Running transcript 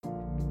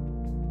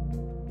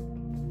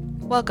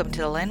Welcome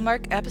to the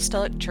Landmark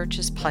Apostolic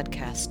Church's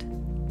podcast.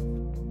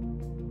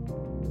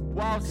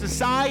 While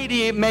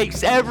society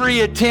makes every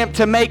attempt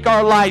to make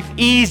our life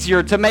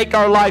easier, to make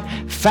our life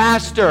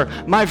faster,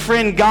 my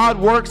friend, God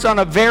works on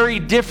a very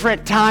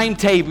different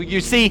timetable.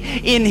 You see,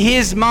 in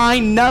His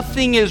mind,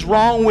 nothing is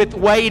wrong with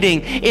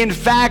waiting. In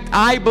fact,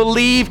 I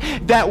believe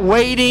that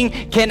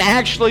waiting can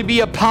actually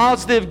be a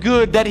positive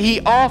good that He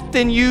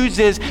often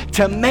uses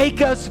to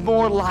make us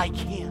more like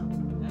Him.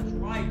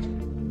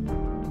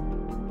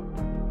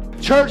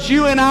 Church,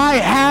 you and I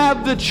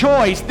have the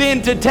choice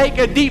then to take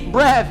a deep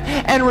breath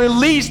and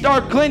release our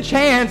clenched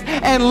hands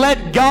and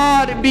let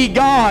God be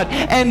God.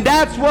 And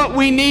that's what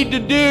we need to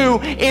do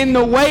in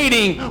the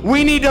waiting.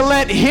 We need to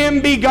let Him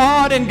be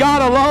God and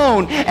God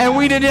alone. And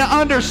we need to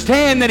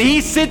understand that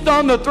He sits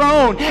on the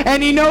throne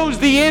and He knows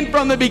the end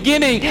from the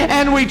beginning.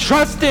 And we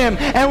trust Him.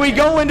 And we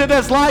go into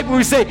this life and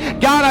we say,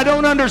 God, I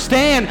don't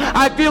understand.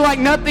 I feel like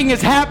nothing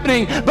is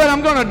happening, but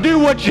I'm going to do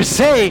what you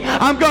say.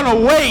 I'm going to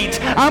wait.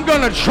 I'm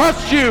going to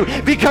trust you.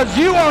 Because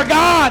you are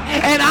God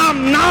and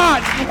I'm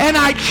not, and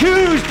I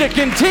choose to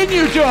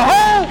continue to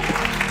hope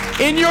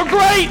in your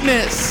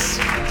greatness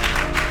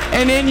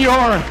and in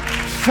your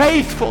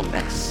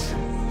faithfulness.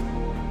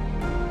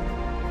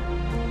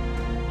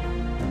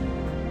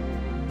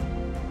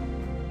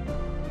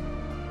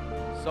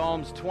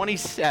 Psalms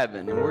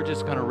 27, and we're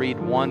just going to read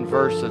one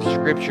verse of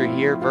Scripture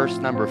here, verse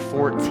number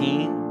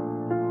 14.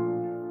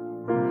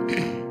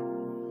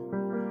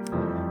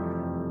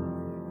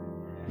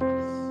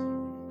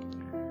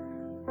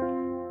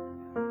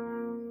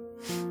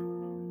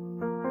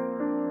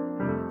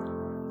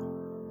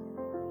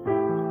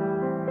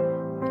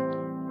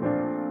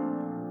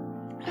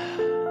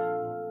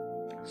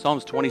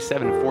 Psalms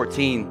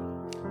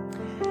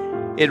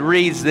 27:14. It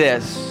reads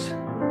this: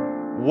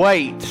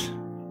 Wait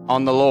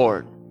on the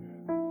Lord.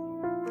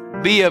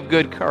 Be of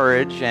good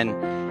courage,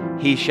 and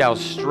He shall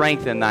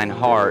strengthen thine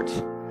heart.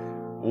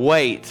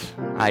 Wait,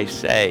 I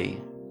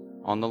say,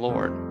 on the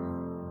Lord.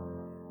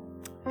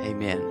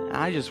 Amen.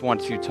 I just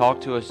want to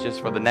talk to us just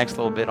for the next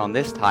little bit on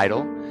this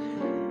title,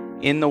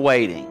 In the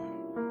Waiting.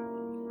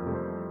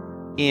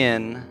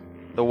 In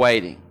the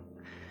Waiting.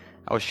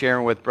 I was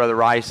sharing with Brother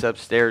Rice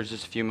upstairs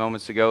just a few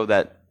moments ago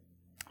that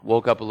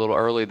woke up a little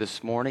early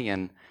this morning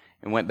and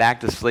went back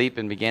to sleep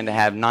and began to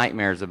have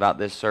nightmares about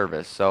this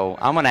service. So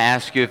I'm going to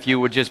ask you if you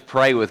would just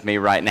pray with me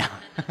right now.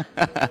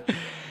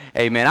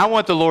 Amen. I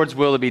want the Lord's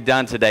will to be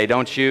done today,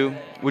 don't you?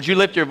 Would you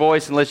lift your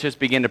voice and let's just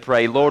begin to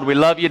pray. Lord, we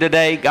love you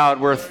today. God,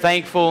 we're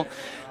thankful,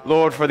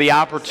 Lord, for the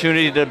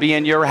opportunity to be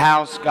in your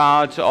house,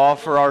 God, to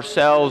offer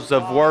ourselves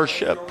of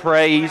worship,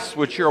 praise,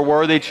 which you're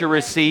worthy to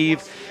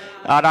receive.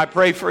 God, I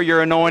pray for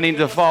your anointing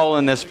to fall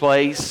in this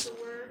place.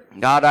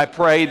 God, I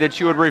pray that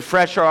you would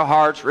refresh our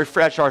hearts,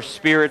 refresh our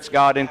spirits,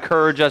 God.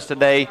 Encourage us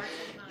today.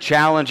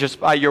 Challenge us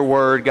by your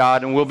word,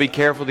 God, and we'll be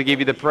careful to give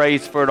you the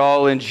praise for it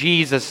all in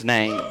Jesus'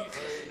 name.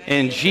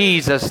 In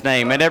Jesus'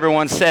 name. And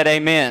everyone said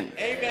amen.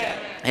 Amen.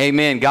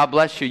 Amen. God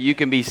bless you. You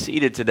can be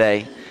seated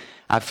today.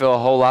 I feel a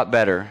whole lot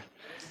better.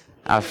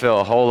 I feel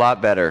a whole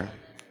lot better.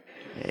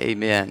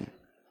 Amen.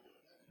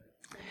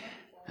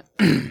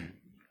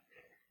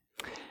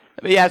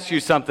 Let me ask you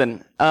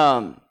something,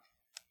 and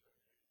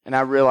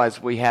I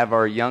realize we have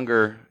our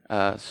younger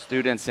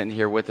students in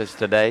here with us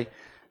today.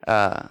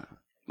 Let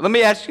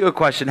me ask you a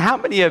question. How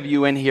many of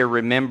you in here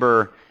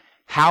remember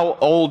how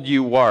old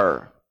you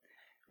were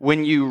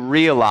when you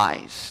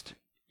realized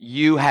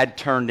you had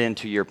turned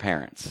into your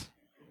parents?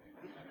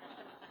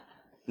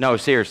 No,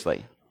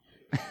 seriously.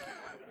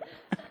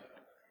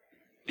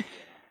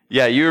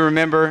 Yeah, you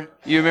remember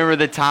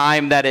the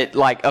time that it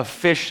like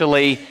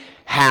officially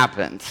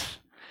happened.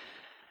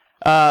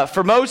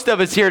 For most of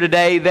us here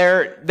today,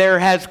 there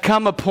has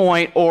come a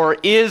point or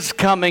is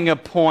coming a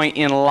point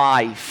in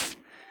life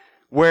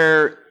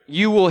where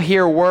you will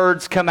hear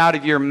words come out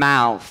of your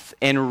mouth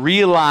and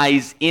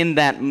realize in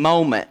that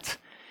moment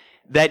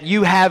that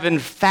you have in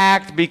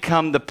fact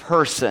become the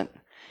person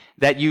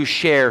that you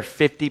share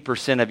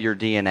 50% of your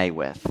DNA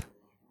with.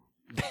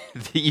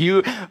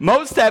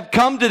 Most have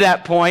come to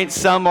that point.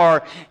 Some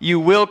you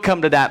will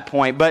come to that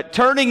point. But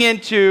turning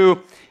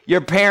into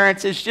your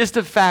parents is just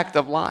a fact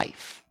of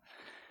life.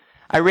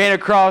 I ran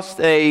across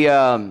a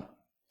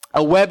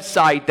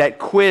website that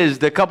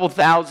quizzed a couple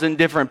thousand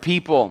different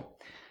people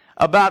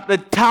about the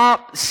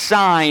top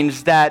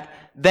signs that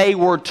they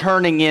were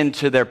turning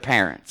into their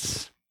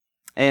parents.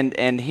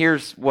 And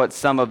here's what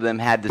some of them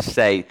had to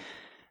say.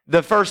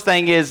 The first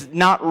thing is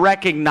not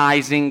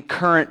recognizing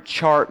current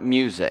chart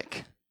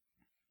music.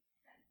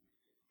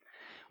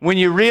 When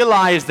you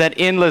realize that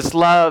Endless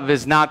Love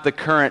is not the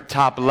current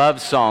top love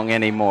song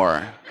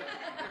anymore,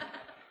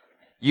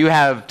 you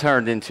have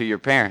turned into your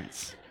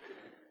parents.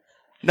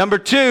 Number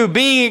 2,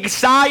 being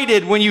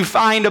excited when you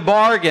find a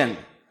bargain.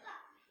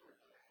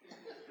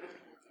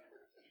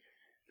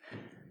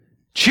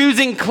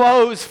 Choosing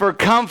clothes for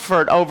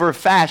comfort over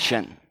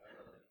fashion.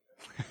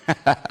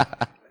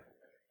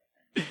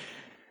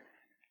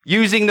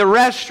 Using the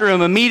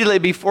restroom immediately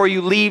before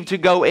you leave to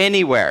go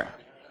anywhere.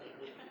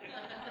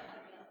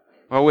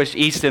 I wish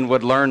Easton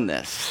would learn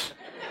this.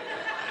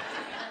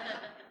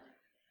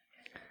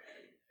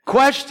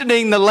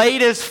 questioning the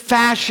latest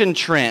fashion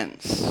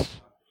trends.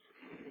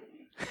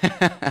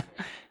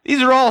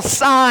 These are all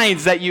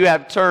signs that you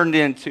have turned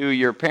into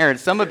your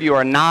parents. Some of you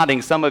are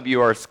nodding. Some of you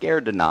are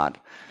scared to nod.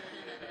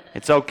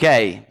 It's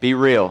okay. Be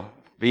real.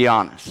 Be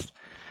honest.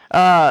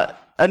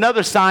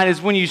 Another sign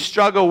is when you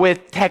struggle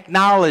with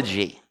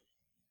technology.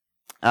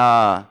 We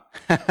have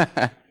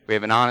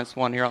an honest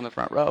one here on the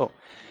front row.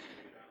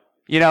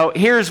 You know,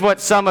 here's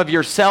what some of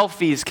your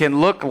selfies can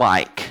look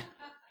like.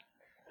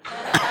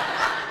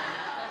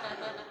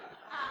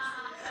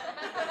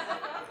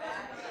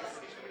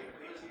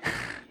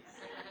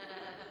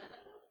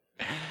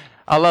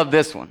 I love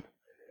this one.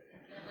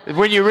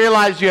 When you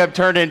realize you have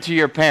turned into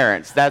your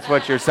parents, that's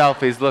what your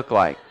selfies look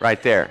like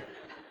right there.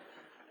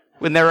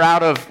 When they're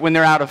out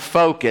of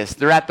focus,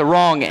 they're at the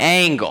wrong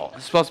angle.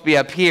 It's supposed to be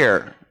up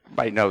here.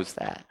 Everybody knows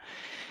that.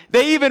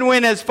 They even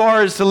went as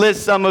far as to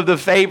list some of the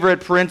favorite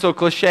parental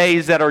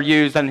cliches that are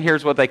used, and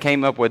here's what they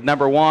came up with.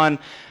 Number one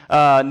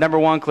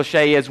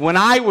cliche is, when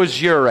I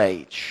was your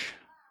age.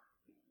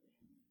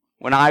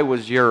 When I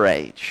was your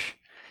age.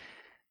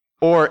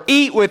 Or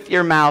eat with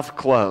your mouth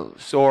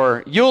closed.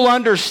 Or you'll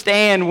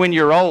understand when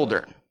you're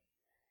older.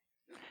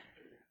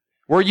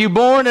 Were you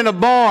born in a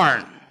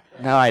barn?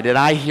 No, did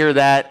I hear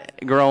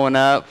that growing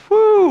up?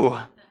 Whew.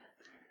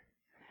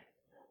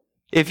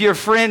 If your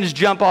friends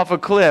jump off a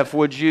cliff,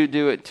 would you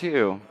do it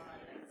too?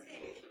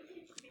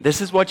 This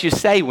is what you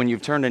say when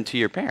you've turned into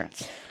your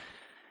parents.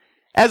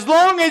 As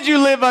long as you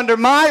live under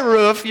my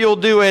roof, you'll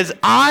do as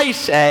I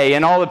say.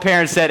 And all the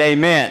parents said,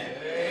 amen.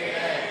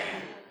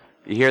 Amen.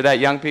 You hear that,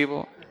 young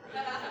people?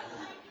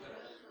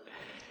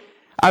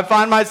 I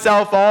find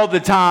myself all the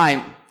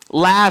time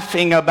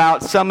laughing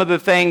about some of the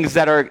things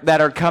that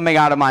are coming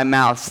out of my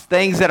mouth,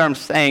 things that I'm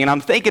saying. And I'm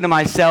thinking to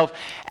myself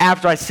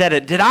after I said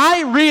it, did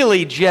I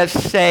really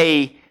just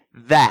say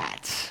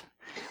that?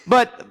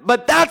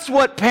 But that's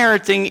what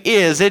parenting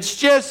is.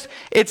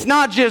 It's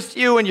not just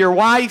you and your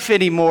wife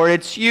anymore.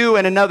 It's you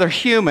and another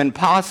human,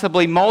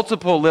 possibly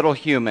multiple little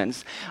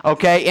humans.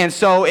 Okay? And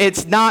so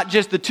it's not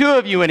just the two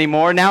of you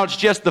anymore. Now it's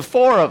just the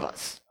four of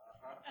us.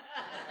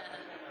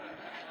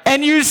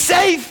 And you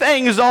say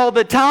things all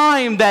the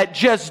time that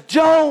just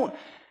don't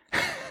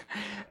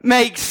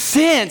make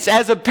sense.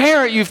 As a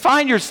parent, you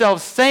find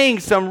yourself saying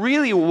some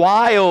really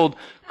wild,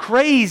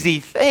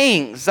 crazy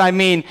things. I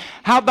mean,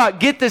 how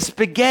about get the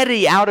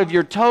spaghetti out of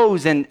your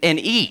toes and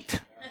eat?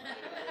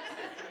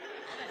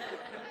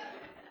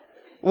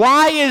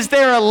 Why is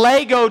there a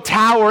Lego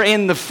tower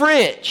in the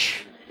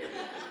fridge?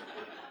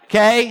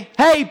 Okay?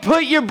 Hey,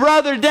 put your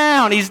brother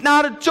down. He's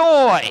not a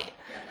toy.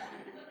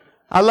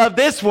 I love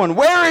this one.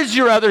 Where is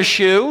your other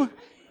shoe?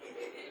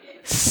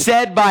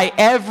 Said by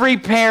every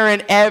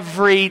parent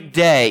every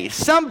day.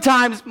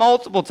 Sometimes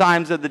multiple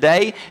times of the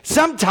day.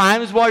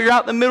 Sometimes while you're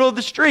out in the middle of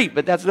the street.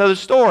 But that's another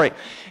story.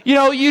 You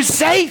know, you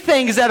say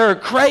things that are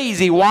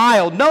crazy,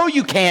 wild. No,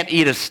 you can't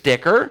eat a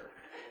sticker.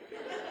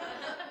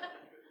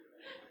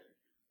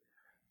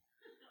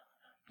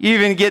 You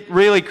even get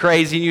really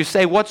crazy and you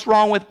say, what's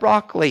wrong with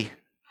broccoli?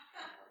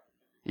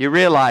 You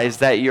realize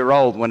that you're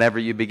old whenever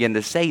you begin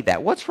to say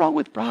that. What's wrong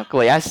with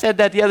broccoli? I said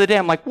that the other day.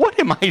 I'm like, what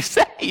am I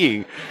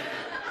saying?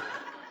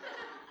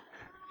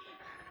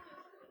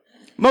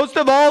 Most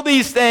of all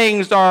these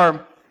things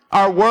are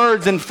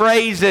words and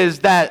phrases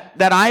that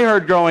I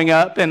heard growing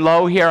up. And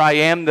lo, here I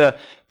am, the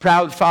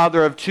proud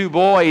father of two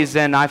boys.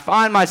 And I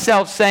find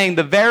myself saying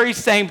the very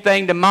same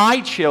thing to my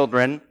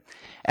children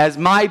as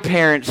my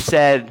parents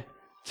said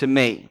to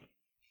me.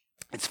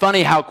 It's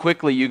funny how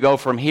quickly you go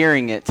from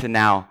hearing it to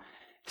now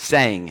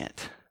saying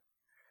it.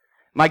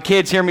 My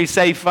kids hear me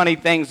say funny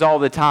things all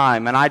the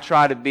time, and I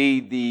try to be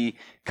the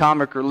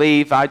comic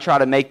relief. I try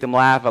to make them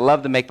laugh. I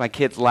love to make my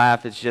kids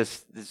laugh. It's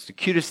the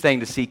cutest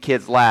thing to see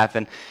kids laugh.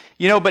 And,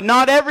 but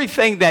not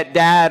everything that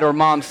dad or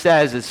mom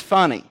says is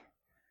funny.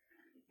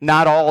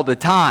 Not all the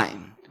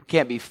time. It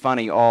can't be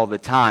funny all the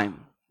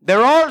time.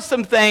 There are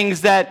some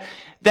things that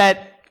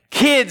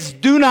kids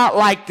do not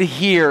like to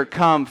hear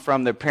come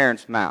from their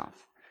parents' mouth.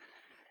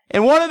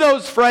 And one of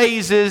those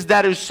phrases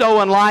that is so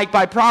unliked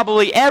by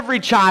probably every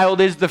child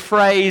is the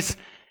phrase,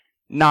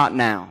 not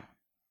now.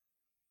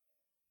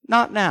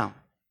 Not now.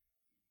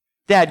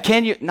 Dad,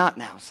 can you? Not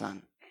now,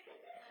 son.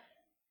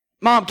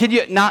 Mom, can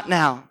you? Not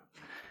now.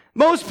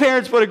 Most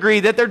parents would agree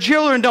that their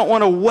children don't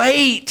want to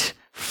wait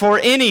for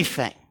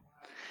anything.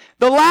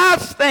 The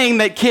last thing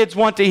that kids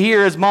want to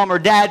hear is mom or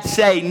dad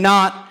say,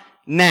 not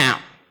now.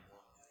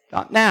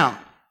 Not now.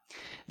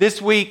 This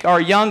week,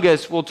 our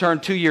youngest will turn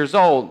 2 years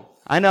old.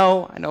 I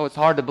know it's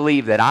hard to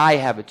believe that I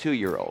have a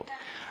 2-year-old.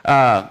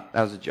 That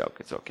was a joke.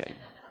 It's okay.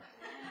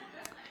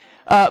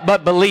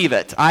 But believe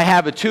it. I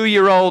have a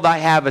 2-year-old. I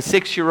have a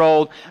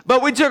 6-year-old.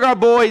 But we took our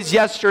boys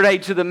yesterday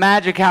to the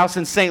Magic House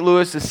in St.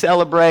 Louis to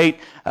celebrate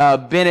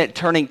Bennett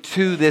turning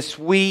 2 this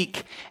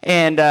week.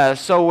 And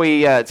so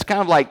it's kind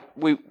of like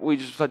we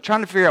just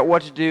trying to figure out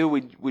what to do.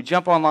 We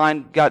jump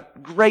online, got a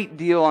great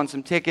deal on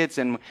some tickets,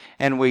 and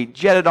we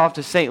jetted off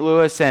to St.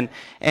 Louis. And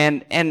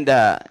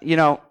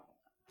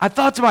I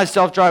thought to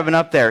myself driving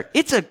up there,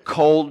 it's a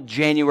cold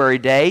January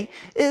day.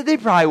 They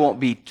probably won't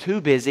be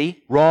too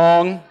busy.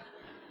 Wrong.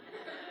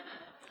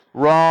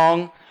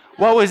 Wrong.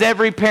 What was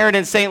every parent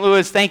in St.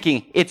 Louis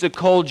thinking? It's a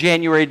cold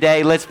January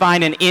day. Let's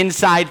find an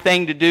inside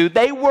thing to do.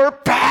 They were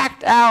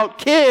packed out.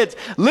 Kids,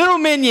 little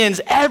minions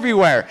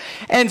everywhere.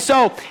 And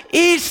so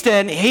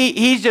Easton,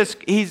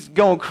 he's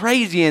going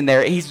crazy in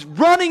there. He's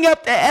running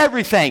up to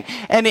everything.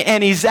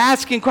 And he's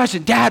asking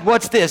questions. Dad,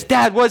 what's this?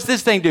 Dad, what's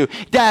this thing do?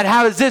 Dad,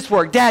 how does this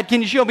work? Dad,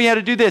 can you show me how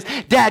to do this?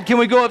 Dad, can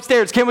we go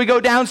upstairs? Can we go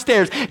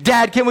downstairs?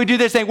 Dad, can we do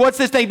this thing? What's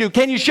this thing do?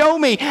 Can you show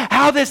me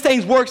how this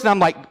thing works? And I'm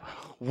like,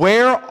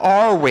 where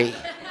are we?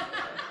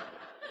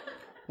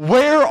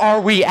 Where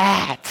are we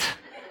at?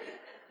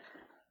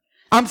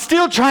 I'm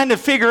still trying to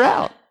figure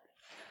out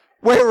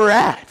where we're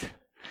at.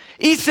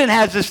 Easton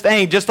has this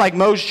thing, just like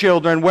most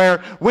children, where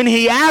when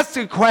he asks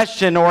a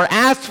question or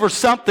asks for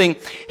something,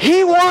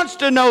 he wants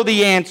to know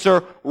the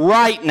answer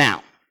right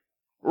now.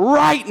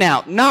 Right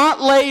now. Not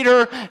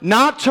later,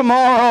 not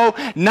tomorrow,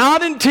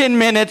 not in 10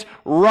 minutes,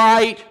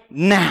 right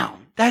now.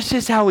 That's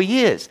just how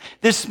he is.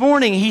 This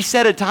morning, he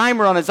set a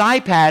timer on his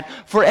iPad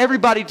for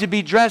everybody to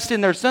be dressed in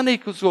their Sunday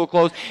school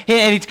clothes.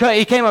 And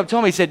he came up and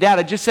told me, he said, Dad,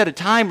 I just set a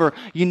timer.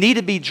 You need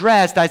to be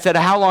dressed. I said,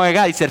 how long I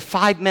got? He said,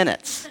 5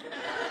 minutes.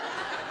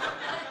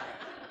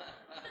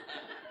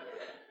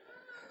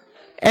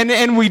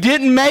 And we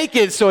didn't make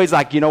it, so he's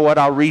like, you know what,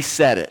 I'll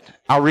reset it.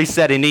 I'll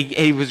reset it. And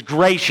he was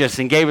gracious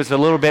and gave us a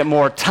little bit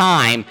more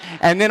time.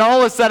 And then all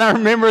of a sudden, I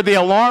remember the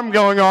alarm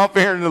going off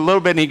here in a little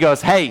bit, and he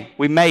goes, hey,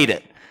 we made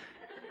it.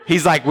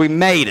 He's like, we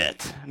made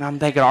it. And I'm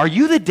thinking, are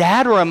you the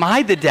dad or am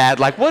I the dad?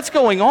 Like, what's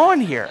going on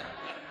here?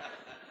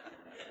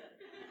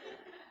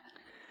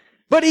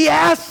 But he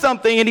asked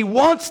something and he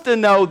wants to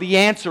know the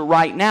answer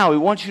right now. He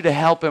wants you to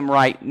help him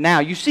right now.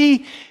 You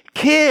see,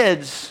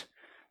 kids,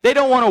 they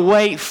don't want to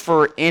wait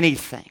for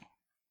anything.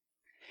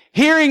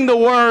 Hearing the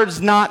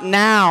words "not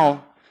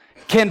now"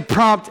 can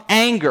prompt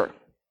anger.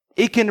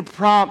 It can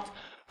prompt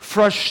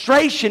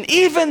frustration,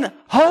 even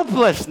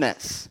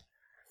hopelessness,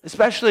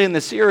 especially in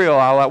the cereal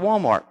aisle at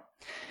Walmart.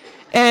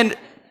 And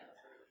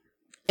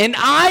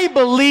I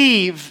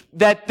believe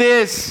that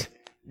this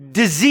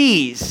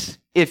disease,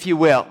 if you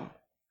will,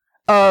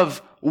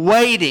 of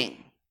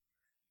waiting,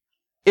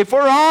 if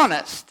we're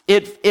honest,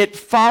 it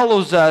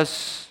follows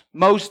us,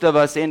 most of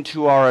us,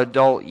 into our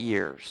adult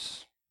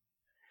years.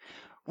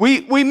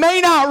 We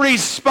may not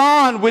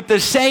respond with the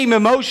same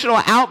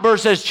emotional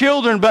outbursts as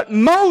children, but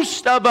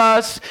most of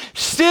us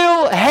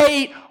still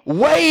hate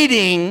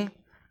waiting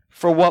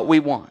for what we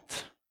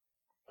want.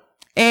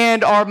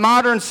 And our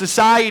modern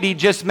society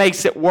just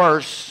makes it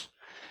worse.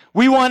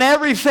 We want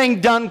everything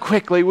done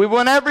quickly. We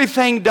want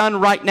everything done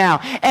right now.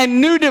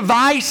 And new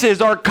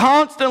devices are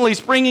constantly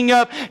springing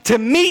up to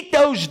meet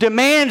those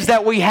demands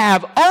that we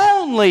have,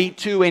 only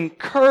to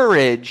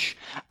encourage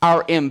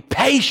our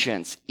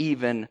impatience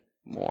even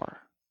more.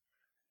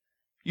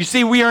 You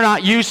see, we are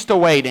not used to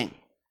waiting.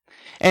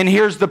 And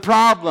here's the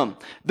problem.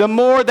 The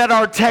more that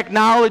our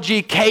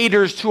technology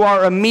caters to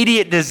our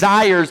immediate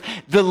desires,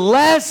 the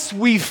less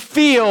we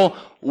feel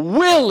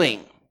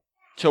willing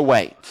to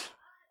wait.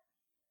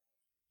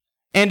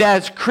 And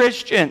as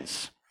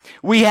Christians,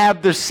 we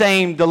have the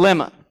same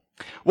dilemma.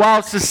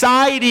 While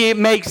society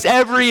makes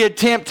every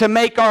attempt to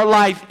make our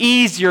life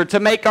easier,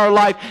 to make our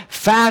life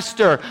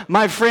faster,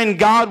 my friend,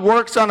 God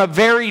works on a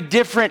very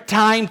different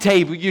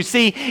timetable. You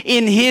see,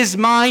 in His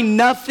mind,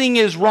 nothing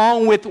is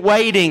wrong with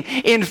waiting.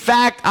 In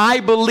fact,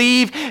 I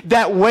believe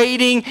that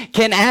waiting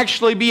can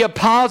actually be a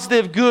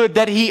positive good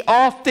that He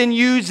often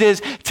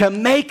uses to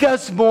make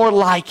us more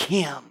like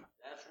Him.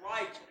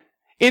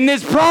 In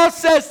this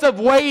process of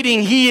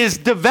waiting, He is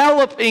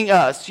developing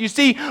us. You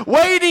see,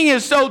 waiting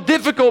is so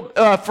difficult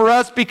for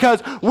us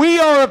because we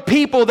are a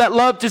people that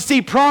love to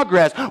see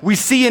progress. We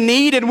see a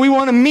need and we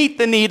want to meet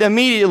the need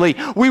immediately.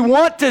 We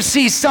want to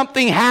see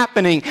something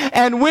happening.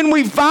 And when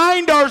we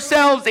find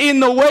ourselves in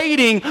the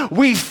waiting,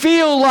 we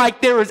feel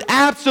like there is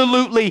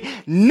absolutely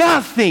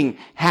nothing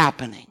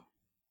happening.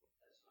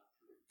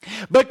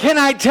 But can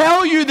I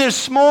tell you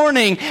this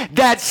morning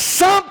that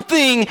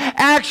something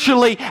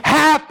actually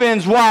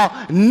happens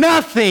while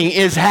nothing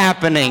is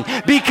happening?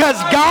 Because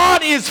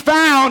God is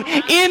found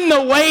in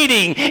the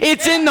waiting.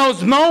 It's in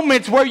those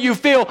moments where you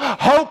feel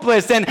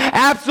hopeless and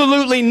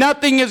absolutely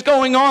nothing is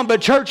going on.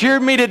 But church, hear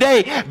me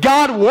today.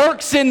 God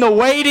works in the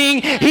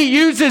waiting. He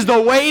uses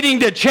the waiting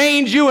to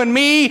change you and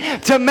me,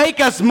 to make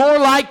us more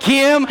like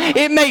Him.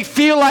 It may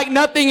feel like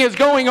nothing is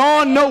going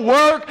on, no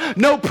work,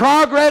 no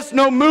progress,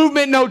 no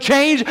movement, no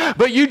change.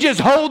 But you just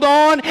hold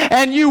on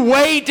and you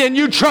wait and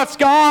you trust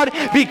God,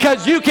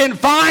 because you can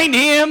find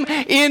Him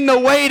in the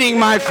waiting,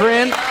 my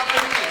friend.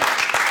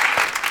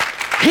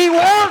 He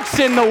works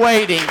in the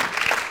waiting.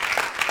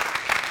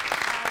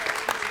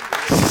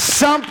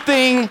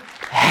 Something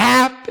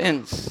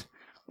happens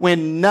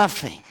when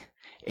nothing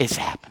is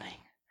happening.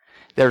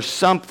 There's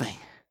something.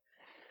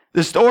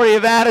 The story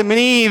of Adam and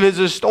Eve is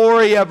a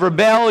story of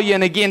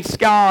rebellion against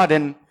God.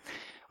 And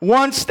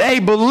once they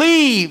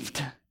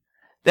believed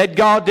that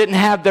God didn't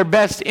have their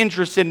best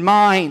interest in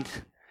mind,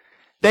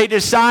 They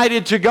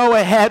decided to go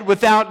ahead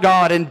without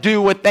God and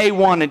do what they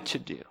wanted to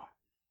do.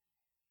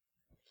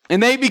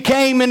 And they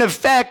became, in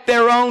effect,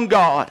 their own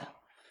God.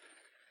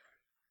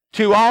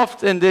 Too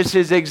often, this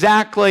is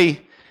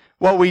exactly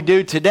what we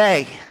do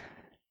today.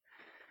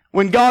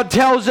 When God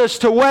tells us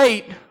to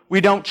wait,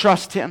 we don't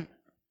trust Him.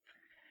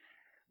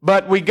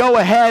 But we go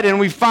ahead and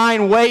we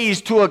find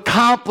ways to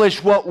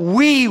accomplish what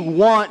we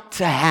want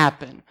to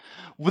happen.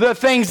 The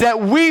things that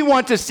we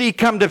want to see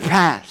come to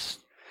pass.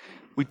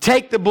 We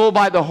take the bull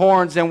by the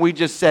horns and we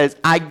just say,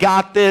 I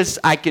got this,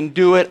 I can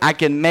do it, I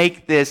can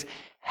make this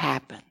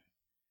happen.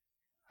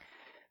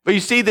 But you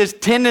see, this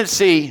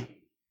tendency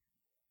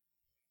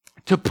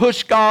to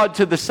push God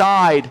to the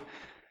side,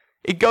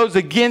 it goes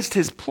against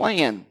His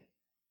plan.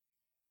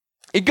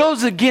 It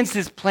goes against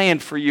His plan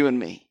for you and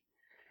me.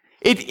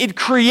 It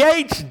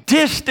creates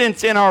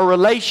distance in our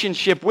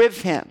relationship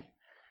with Him.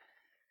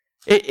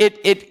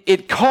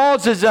 It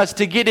causes us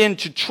to get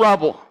into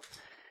trouble.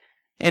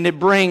 And it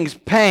brings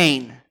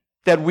pain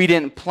that we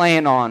didn't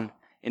plan on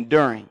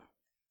enduring.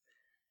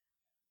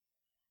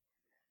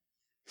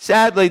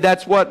 Sadly,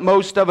 that's what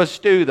most of us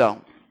do, though.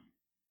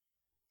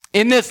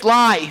 In this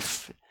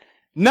life,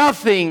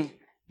 nothing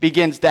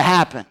begins to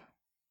happen.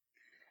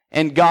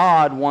 And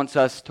God wants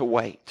us to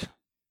wait.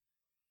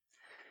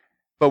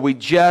 But we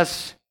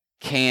just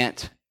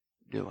can't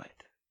do it.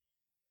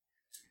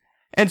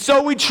 And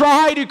so we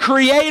try to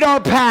create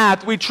our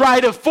path. We try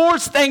to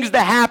force things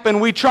to happen.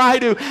 We try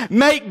to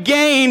make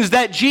gains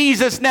that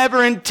Jesus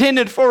never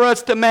intended for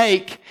us to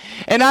make.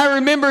 And I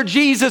remember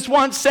Jesus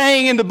once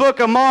saying in the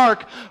book of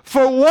Mark,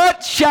 "For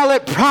what shall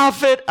it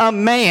profit a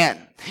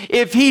man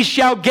if he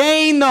shall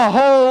gain the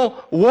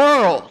whole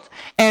world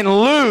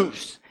and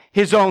lose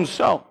his own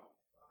soul?"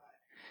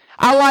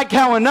 I like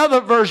how another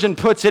version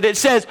puts it. It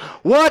says,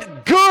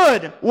 what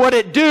good would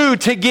it do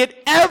to get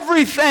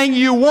everything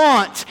you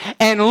want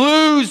and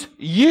lose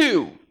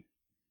you?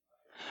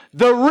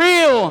 The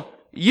real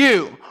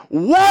you.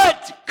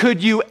 What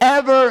could you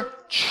ever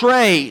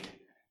trade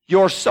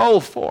your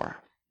soul for?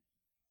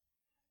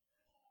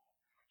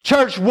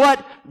 Church,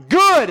 what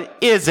good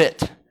is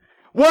it?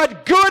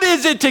 What good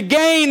is it to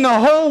gain the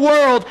whole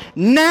world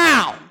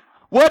now?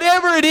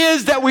 Whatever it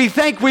is that we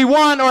think we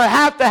want or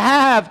have to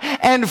have,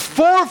 and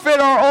forfeit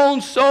our own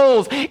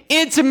souls,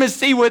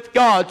 intimacy with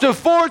God, to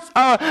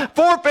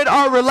forfeit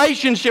our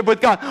relationship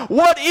with God.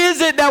 What is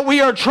it that we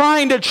are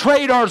trying to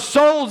trade our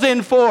souls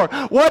in for?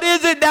 What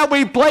is it that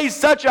we place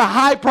such a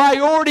high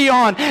priority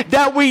on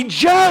that we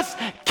just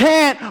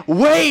can't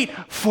wait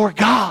for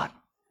God?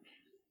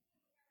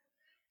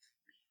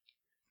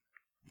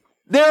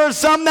 There are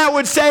some that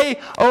would say,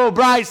 oh,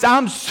 Bryce,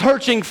 I'm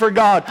searching for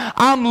God.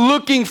 I'm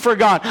looking for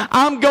God.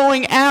 I'm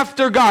going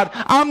after God.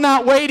 I'm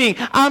not waiting.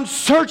 I'm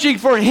searching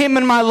for Him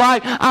in my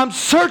life. I'm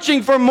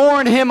searching for more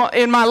in Him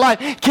in my life.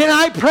 Can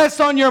I press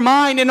on your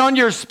mind and on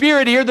your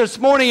spirit here this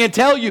morning and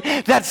tell you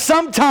that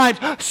sometimes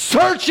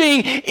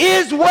searching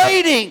is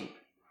waiting?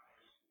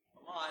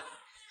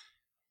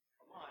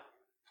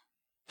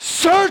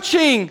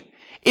 Searching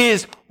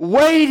is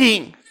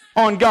waiting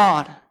on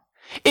God.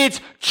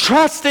 It's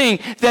trusting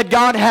that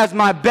God has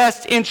my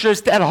best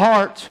interest at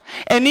heart.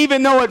 And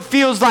even though it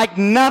feels like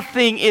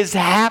nothing is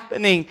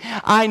happening,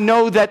 I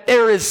know that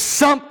there is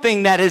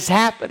something that is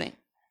happening.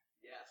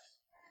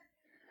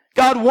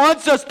 God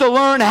wants us to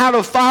learn how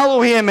to follow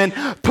Him and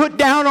put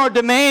down our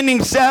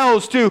demanding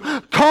selves, to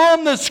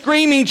calm the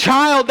screaming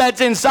child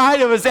that's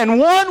inside of us. And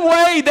one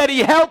way that He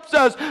helps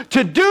us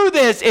to do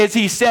this is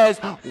He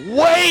says,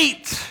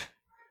 wait.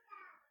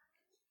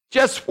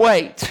 Just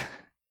wait.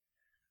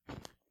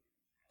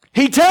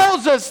 He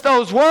tells us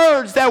those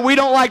words that we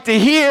don't like to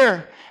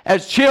hear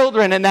as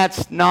children, and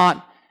that's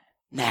not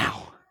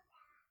now.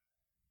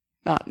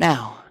 Not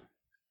now.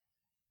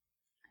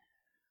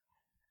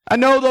 I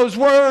know those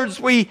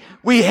words, we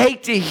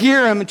hate to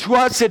hear them. To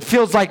us, it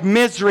feels like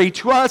misery.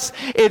 To us,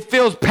 it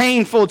feels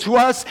painful. To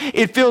us,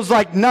 it feels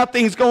like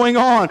nothing's going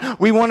on.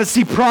 We want to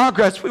see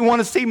progress. We want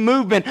to see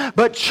movement.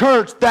 But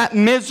church, that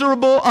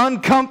miserable,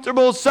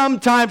 uncomfortable,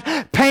 sometimes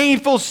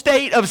painful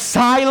state of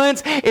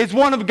silence is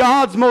one of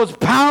God's most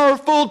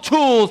powerful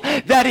tools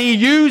that He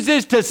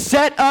uses to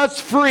set us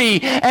free.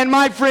 And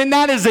my friend,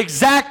 that is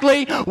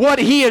exactly what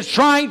He is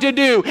trying to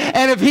do.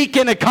 And if He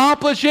can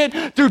accomplish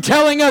it through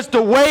telling us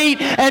to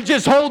wait and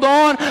just hold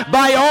on,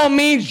 by all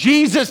means,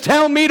 Jesus,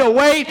 tell me to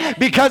wait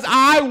because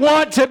I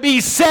want to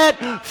be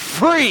set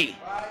free.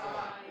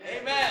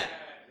 Amen.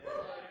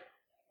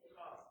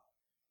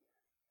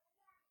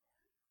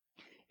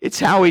 It's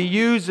how He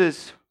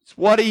uses, it's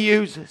what He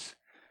uses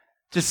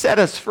to set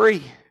us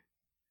free.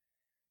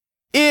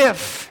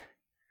 If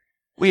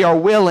we are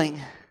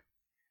willing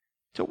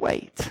to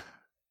wait.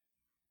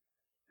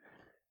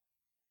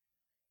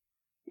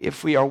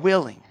 If we are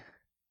willing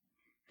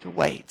to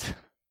wait.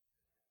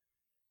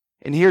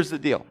 And here's the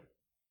deal.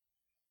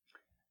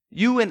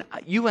 You and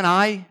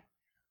I,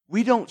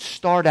 we don't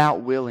start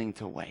out willing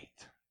to wait.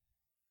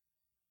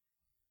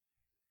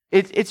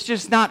 It's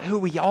just not who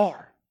we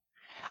are.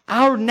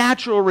 Our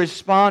natural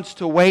response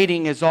to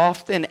waiting is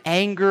often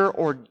anger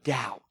or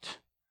doubt.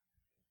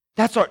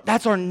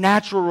 That's our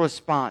natural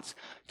response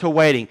to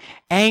waiting.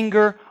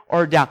 Anger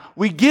or doubt.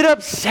 We get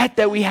upset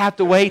that we have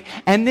to wait,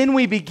 and then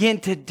we begin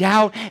to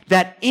doubt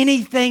that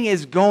anything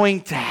is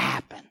going to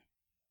happen.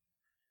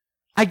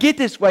 I get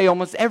this way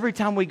almost every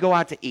time we go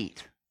out to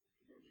eat.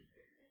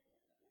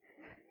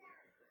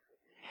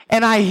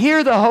 And I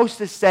hear the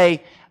hostess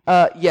say,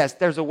 yes,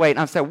 there's a wait. And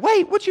I say,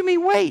 wait, what you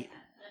mean wait?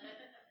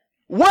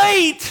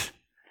 Wait!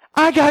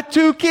 I got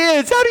 2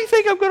 kids. How do you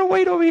think I'm going to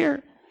wait over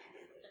here?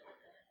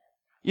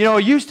 You know,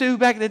 used to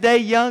back in the day,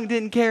 young,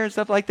 didn't care and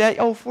stuff like that.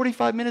 Oh,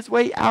 45 minutes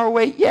wait, hour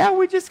wait. Yeah,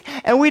 we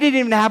didn't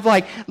even have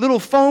like little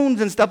phones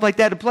and stuff like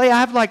that to play.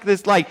 I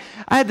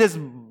had this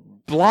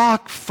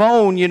block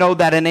phone, you know,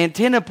 that an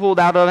antenna pulled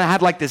out of it. It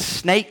had like this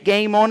snake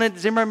game on it.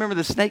 Does anybody remember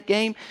the snake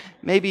game?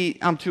 Maybe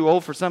I'm too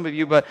old for some of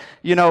you, but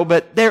we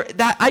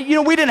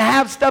didn't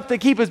have stuff to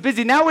keep us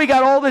busy. Now we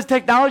got all this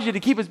technology to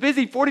keep us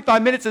busy.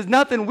 45 minutes is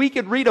nothing. We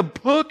could read a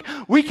book.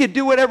 We could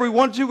do whatever we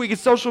want to. We could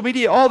social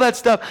media, all that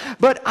stuff.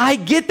 But I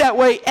get that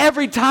way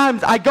every time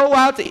I go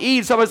out to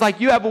eat. Somebody's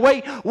like, you have a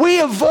wait. We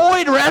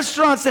avoid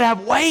restaurants that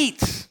have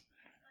waits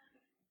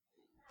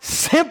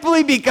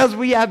simply because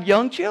we have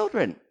young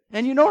children.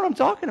 And you know what I'm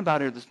talking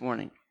about here this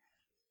morning.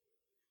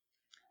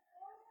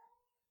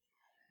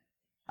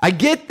 I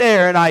get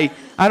there and I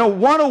don't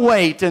want to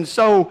wait, and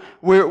so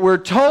we're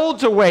told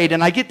to wait,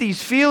 and I get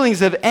these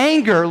feelings of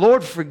anger,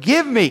 Lord,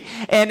 forgive me,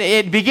 and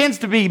it begins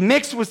to be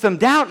mixed with some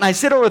doubt, and I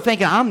sit over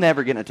thinking, I'm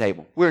never getting a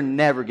table. We're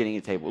never getting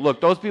a table.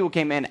 Look, those people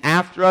came in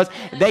after us.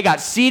 They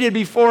got seated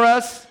before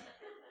us.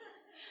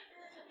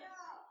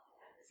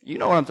 You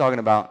know what I'm talking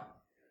about.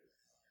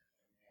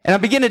 And I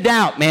begin to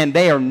doubt, man,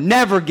 they are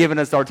never giving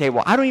us our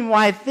table. I don't even know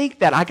why I think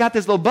that. I got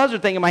this little buzzer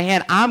thing in my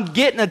hand. I'm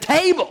getting a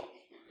table.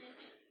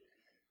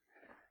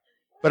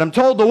 But I'm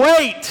told to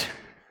wait.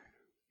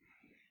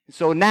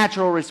 So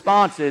natural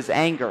response is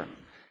anger,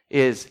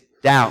 is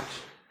doubt.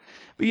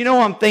 But you know,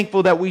 I'm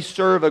thankful that we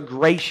serve a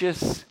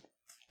gracious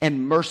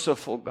and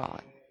merciful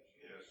God.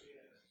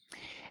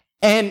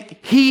 And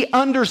He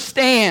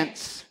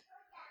understands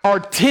our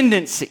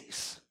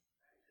tendencies.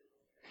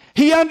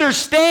 He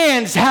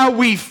understands how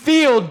we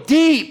feel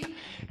deep,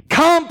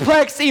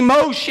 complex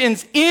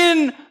emotions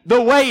in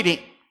the waiting.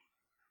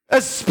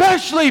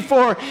 Especially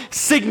for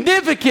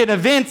significant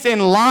events in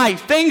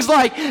life. Things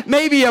like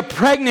maybe a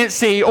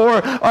pregnancy or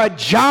a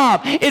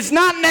job. It's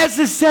not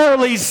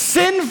necessarily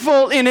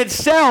sinful in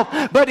itself,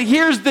 but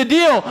here's the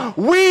deal.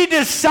 We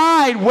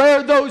decide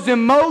where those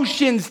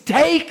emotions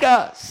take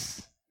us.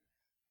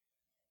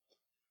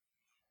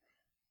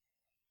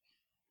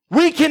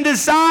 We can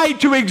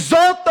decide to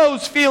exalt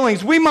those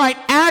feelings. We might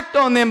act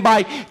on them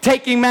by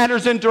taking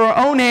matters into our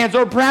own hands,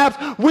 or perhaps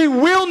we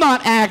will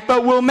not act,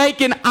 but we'll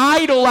make an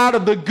idol out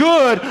of the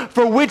good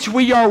for which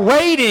we are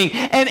waiting.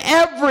 And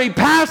every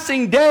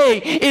passing day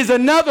is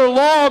another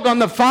log on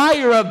the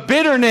fire of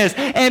bitterness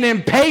and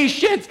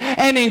impatience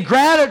and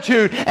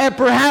ingratitude and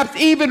perhaps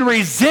even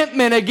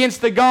resentment against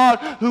the God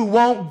who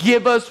won't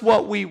give us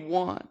what we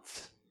want.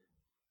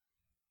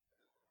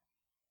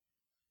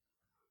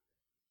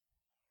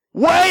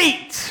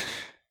 Wait!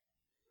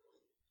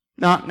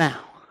 Not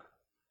now.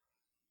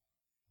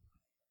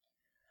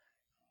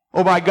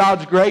 Oh, by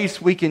God's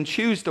grace, we can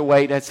choose to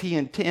wait as He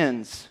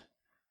intends.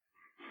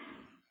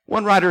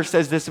 One writer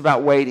says this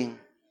about waiting.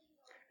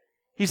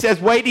 He says,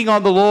 waiting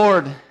on the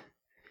Lord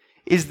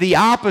is the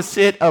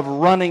opposite of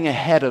running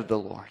ahead of the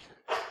Lord.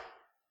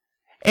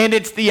 And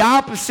it's the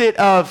opposite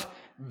of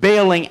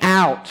bailing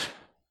out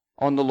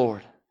on the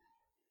Lord.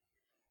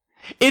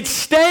 It's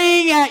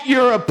staying at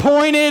your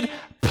appointed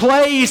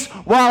place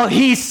while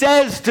He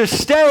says to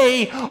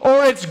stay,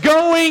 or it's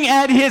going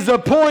at His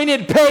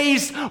appointed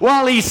pace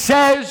while He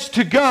says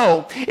to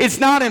go. It's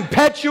not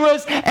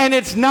impetuous and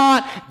it's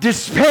not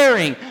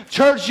despairing.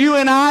 Church, you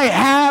and I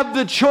have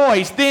the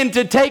choice then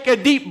to take a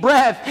deep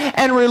breath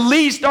and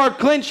release our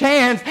clenched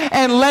hands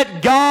and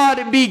let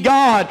God be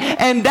God.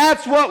 And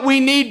that's what we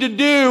need to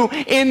do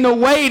in the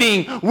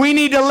waiting. We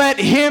need to let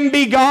Him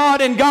be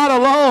God and God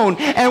alone.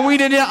 And we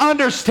need to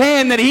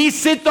understand that He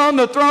sits on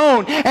the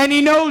throne and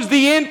He knows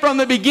the end from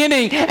the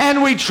beginning,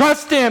 and we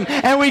trust Him,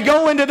 and we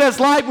go into this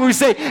life and we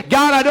say,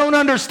 God, I don't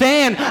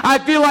understand. I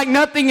feel like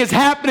nothing is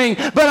happening,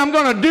 but I'm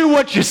going to do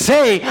what you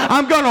say.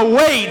 I'm going to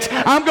wait.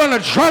 I'm going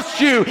to trust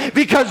you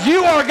because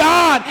you are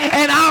God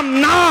and I'm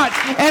not,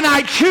 and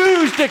I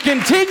choose to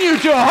continue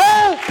to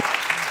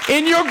hope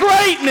in your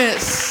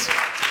greatness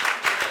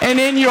and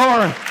in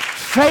your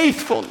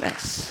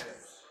faithfulness.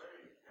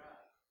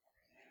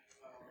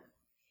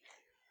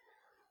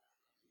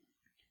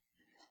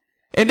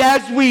 And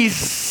as we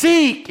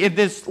seek in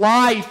this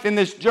life, in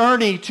this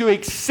journey, to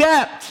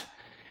accept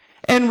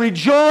and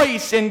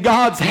rejoice in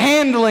God's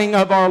handling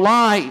of our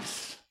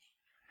lives,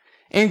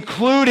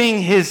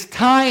 including His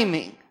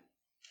timing,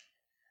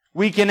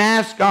 we can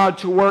ask God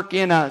to work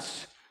in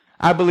us,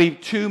 I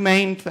believe, 2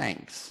 main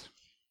things,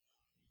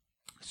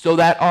 so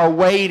that our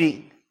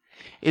waiting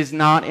is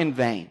not in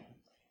vain.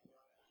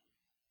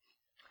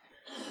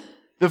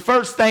 The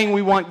first thing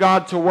we want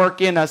God to work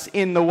in us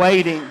in the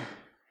waiting,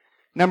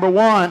 number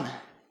 1,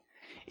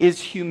 is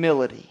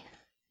humility.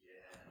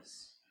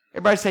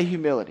 Everybody say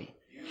humility.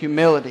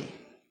 Humility.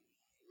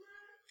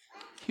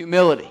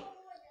 Humility.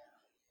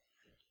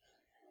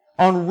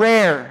 On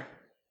rare,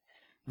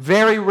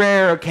 very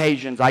rare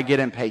occasions, I get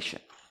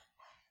impatient.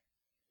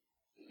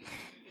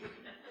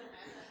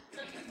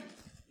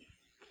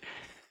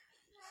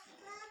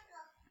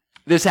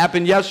 This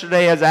happened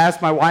yesterday as I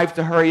asked my wife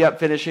to hurry up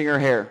finishing her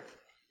hair.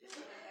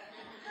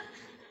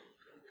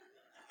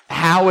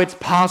 How it's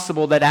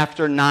possible that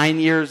after 9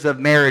 years of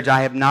marriage,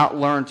 I have not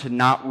learned to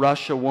not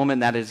rush a woman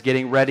that is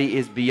getting ready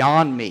is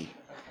beyond me.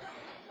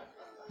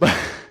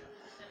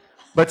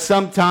 But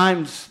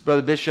sometimes,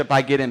 Brother Bishop,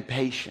 I get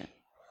impatient.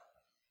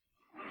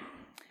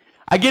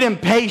 I get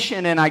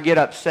impatient and I get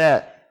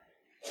upset,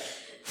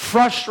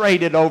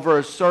 frustrated over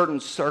a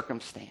certain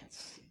circumstance.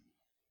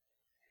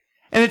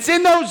 And it's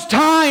in those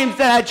times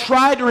that I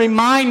try to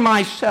remind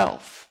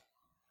myself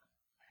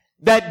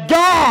that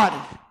God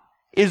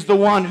is the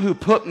one who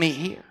put me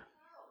here.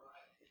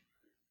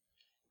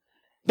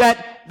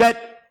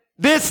 That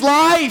this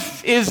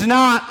life is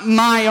not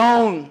my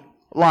own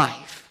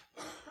life.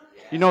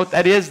 You know what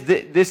that is?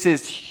 This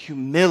is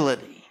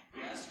humility.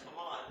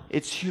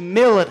 It's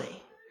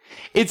humility.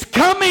 It's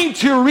coming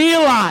to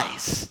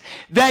realize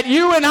that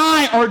you and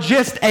I are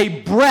just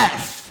a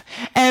breath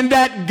and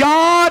that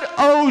God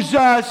owes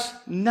us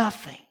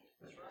nothing.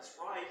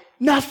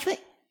 Nothing.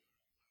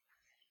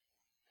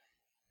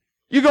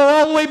 You go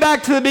all the way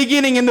back to the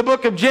beginning in the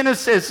book of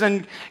Genesis,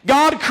 and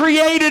God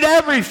created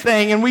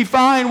everything, and we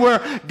find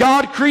where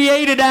God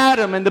created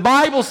Adam, and the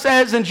Bible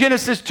says in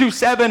Genesis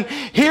 2:7,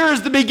 here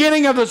is the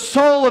beginning of the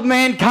soul of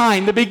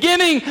mankind, the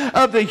beginning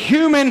of the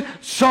human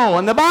soul.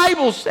 And the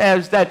Bible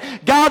says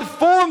that God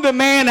formed the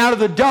man out of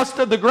the dust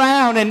of the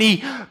ground, and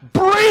he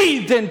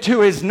breathed into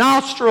his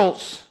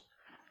nostrils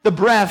the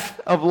breath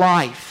of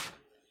life.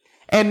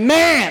 And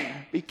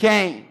man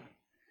became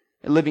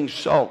a living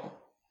soul.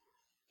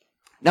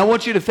 Now I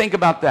want you to think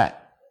about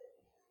that.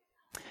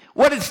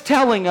 What it's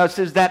telling us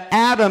is that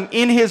Adam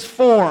in his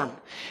form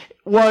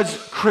was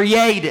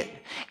created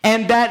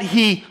and that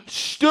he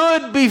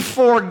stood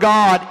before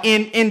God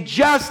in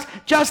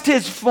just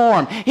his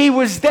form. He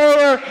was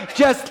there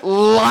just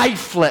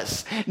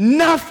lifeless.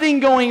 Nothing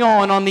going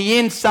on the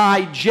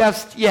inside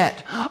just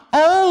yet.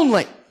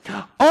 Only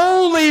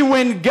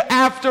when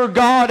after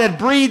God had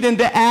breathed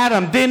into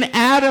Adam, then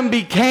Adam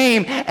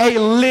became a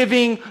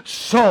living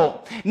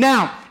soul.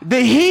 Now, the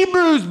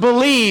Hebrews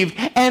believed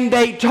and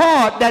they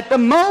taught that the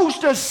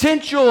most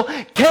essential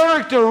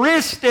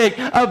characteristic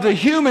of the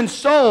human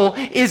soul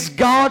is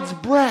God's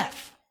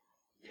breath.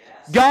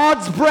 Yes.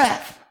 God's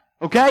breath.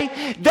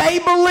 Okay? They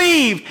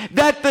believe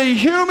that the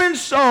human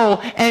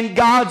soul and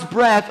God's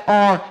breath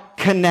are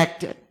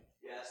connected.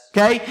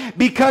 Okay?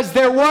 Because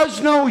there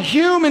was no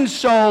human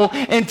soul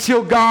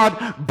until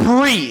God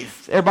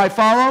breathed. Everybody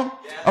follow?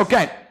 Yes.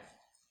 Okay.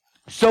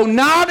 So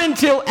not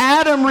until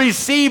Adam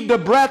received the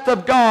breath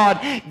of God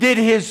did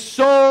his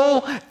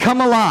soul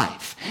come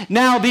alive.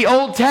 Now, the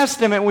Old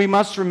Testament, we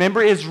must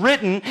remember, is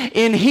written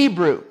in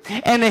Hebrew.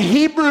 And a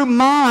Hebrew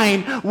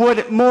mind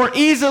would more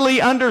easily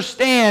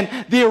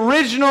understand the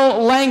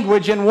original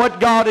language and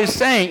what God is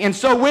saying. And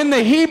so when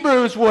the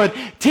Hebrews would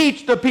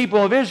teach the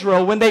people of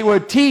Israel, when they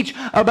would teach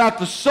about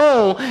the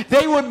soul,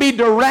 they would be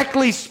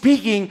directly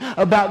speaking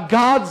about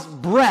God's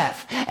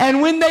breath.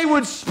 And when they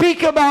would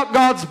speak about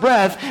God's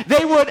breath,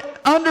 they would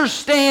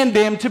understand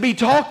them to be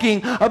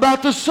talking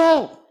about the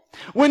soul.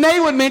 When they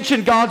would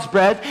mention God's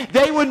breath,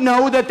 they would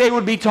know that they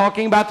would be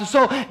talking about the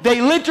soul. They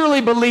literally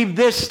believed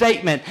this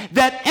statement,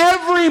 that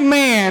every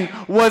man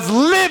was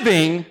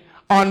living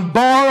on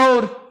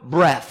borrowed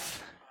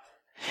breath.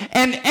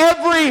 And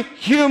every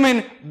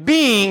human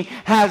being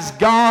has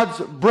God's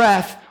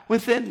breath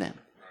within them.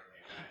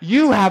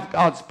 You have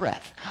God's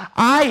breath.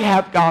 I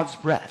have God's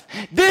breath.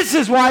 This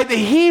is why the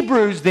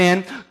Hebrews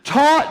then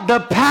taught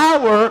the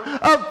power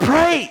of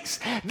praise.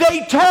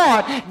 They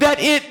taught that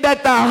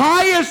the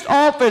highest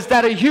office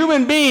that a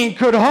human being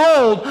could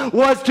hold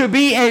was to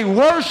be a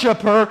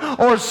worshiper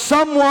or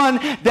someone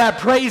that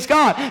praised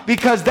God,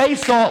 because they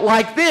saw it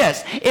like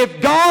this: if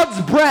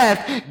God's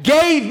breath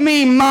gave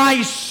me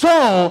my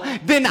soul,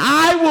 then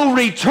I will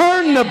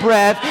return the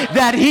breath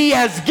that he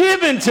has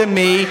given to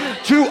me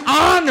to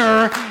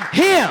honor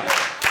him.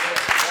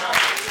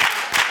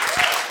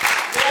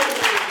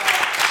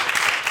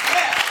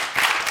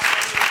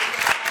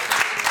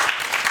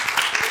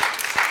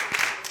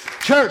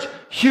 Church,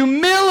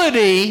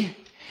 humility,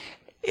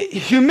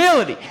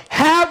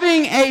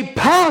 having a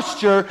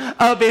posture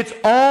of it's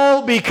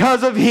all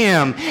because of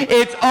him.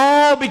 It's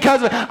all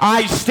because of,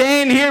 I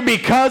stand here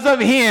because of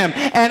him,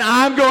 and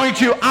I'm going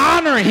to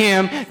honor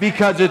him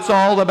because it's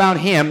all about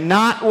him.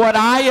 Not what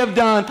I have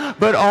done,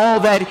 but all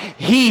that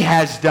he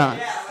has done.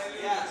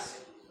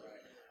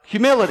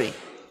 Humility.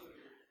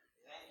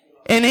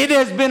 And it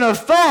has been a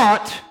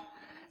thought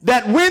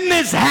that when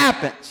this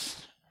happens,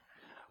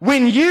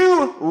 when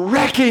you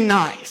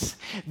recognize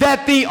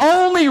that the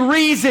only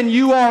reason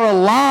you are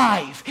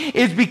alive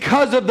is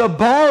because of the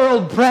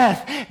borrowed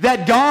breath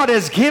that God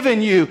has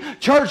given you.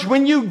 Church,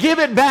 when you give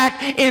it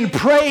back in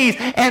praise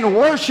and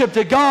worship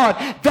to God,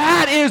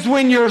 that is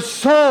when your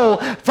soul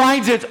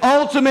finds its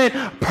ultimate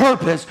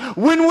purpose.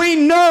 When we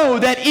know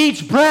that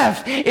each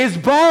breath is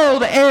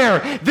borrowed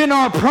air, then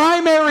our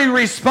primary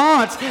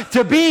response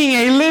to being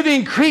a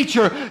living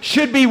creature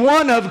should be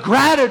one of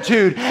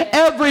gratitude.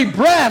 Every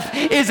breath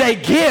is a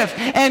gift,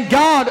 and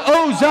God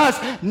owes us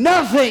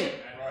nothing.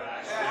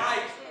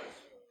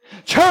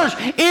 Church,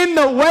 in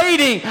the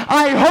waiting,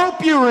 I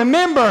hope you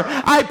remember,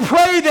 I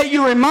pray that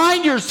you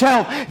remind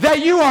yourself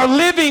that you are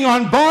living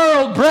on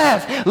borrowed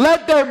breath.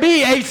 Let there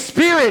be a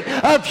spirit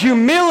of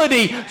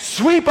humility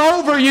sweep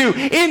over you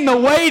in the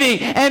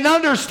waiting, and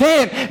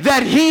understand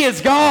that He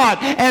is God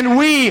and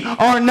we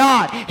are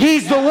not.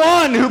 He's the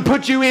one who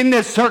put you in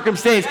this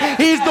circumstance.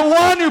 He's the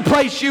one who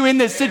placed you in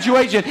this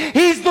situation.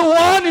 He's the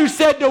one who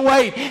said to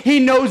wait. He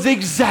knows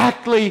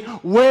exactly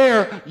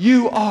where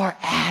you are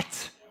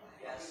at.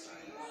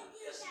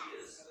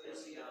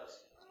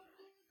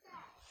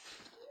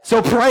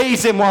 So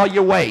praise Him while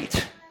you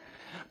wait.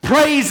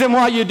 Praise Him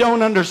while you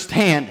don't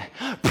understand.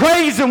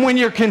 Praise Him when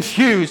you're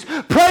confused.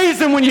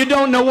 Praise Him when you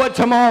don't know what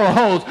tomorrow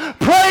holds.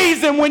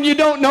 Praise Him when you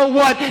don't know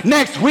what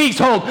next week's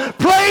holds.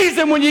 Praise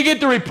Him when you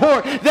get the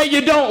report that you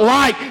don't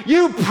like.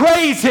 You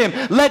praise Him.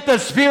 Let the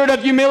spirit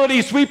of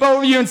humility sweep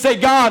over you and say,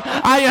 God,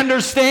 I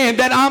understand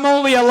that I'm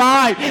only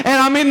alive and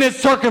I'm in this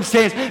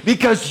circumstance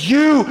because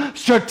you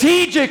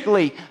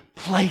strategically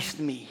placed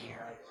me here.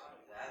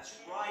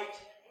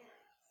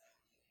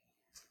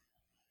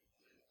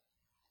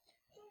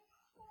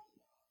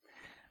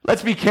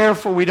 Let's be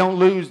careful we don't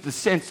lose the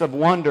sense of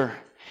wonder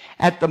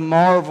at the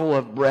marvel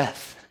of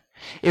breath.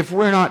 If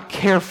we're not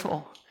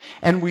careful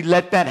and we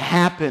let that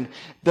happen,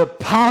 the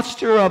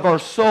posture of our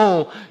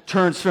soul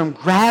turns from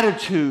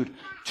gratitude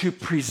to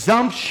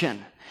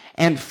presumption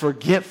and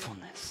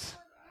forgetfulness.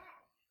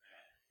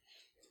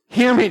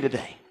 Hear me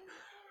today.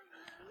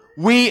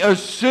 We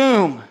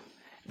assume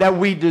that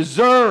we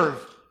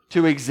deserve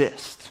to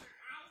exist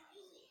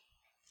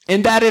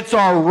and that it's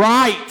our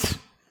right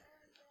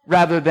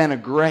rather than a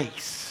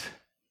grace.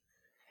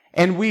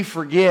 And we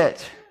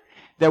forget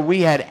that we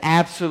had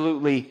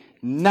absolutely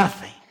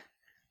nothing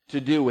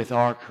to do with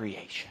our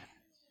creation.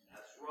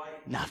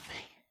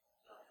 Nothing.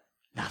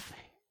 Nothing.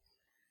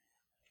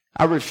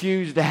 I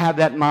refuse to have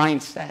that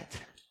mindset.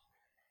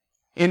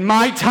 In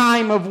my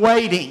time of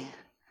waiting,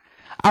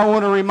 I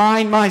want to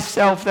remind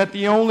myself that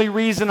the only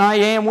reason I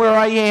am where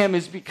I am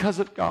is because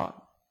of God.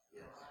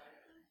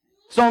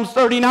 Psalms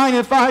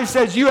 39:5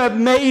 says, you have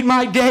made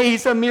my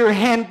days a mere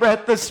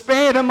handbreadth. The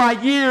span of my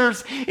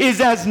years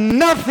is as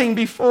nothing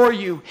before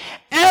you.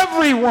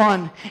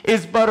 Everyone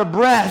is but a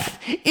breath,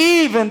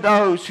 even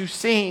those who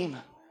seem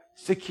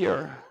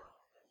secure.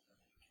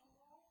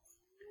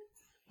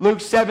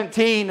 Luke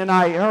 17, and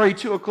I hurry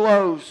to a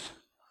close.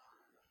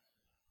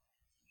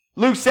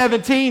 Luke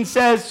 17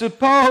 says,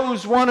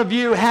 suppose one of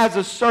you has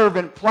a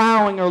servant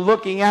plowing or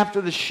looking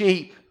after the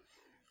sheep.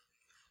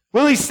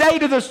 Will he say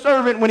to the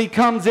servant when he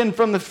comes in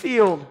from the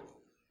field,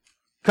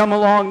 come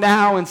along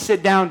now and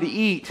sit down to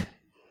eat?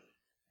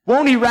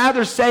 Won't he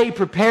rather say,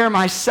 prepare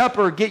my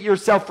supper, get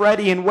yourself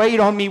ready, and wait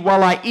on me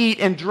while I eat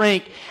and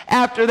drink?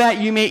 After that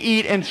you may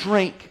eat and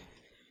drink.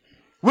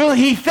 Will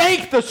he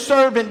thank the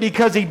servant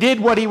because he did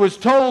what he was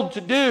told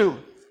to do?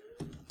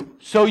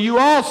 So you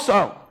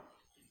also,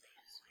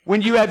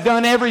 when you have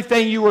done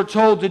everything you were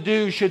told to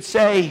do, should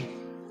say,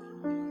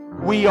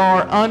 we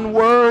are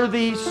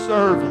unworthy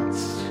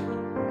servants.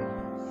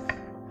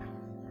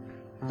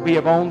 We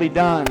have only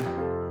done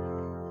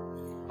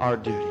our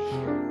duty.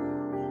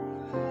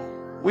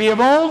 We have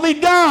only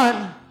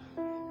done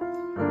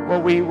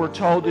what we were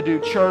told to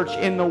do. Church,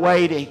 in the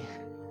waiting,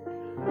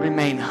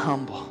 remain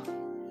humble.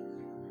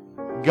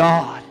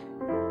 God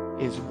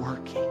is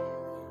working.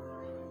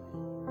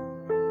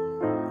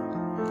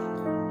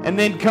 And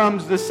then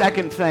comes the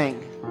second thing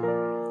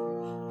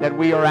that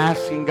we are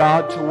asking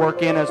God to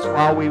work in us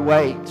while we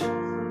wait.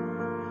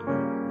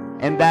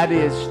 And that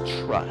is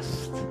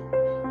trust.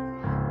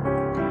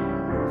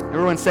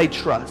 Everyone say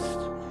trust.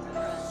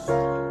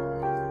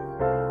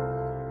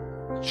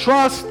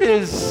 Trust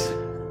is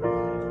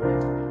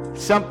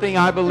something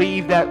I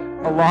believe that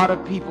a lot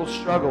of people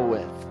struggle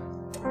with.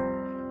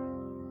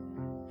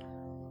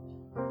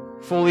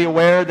 Fully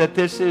aware that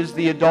this is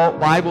the adult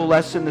Bible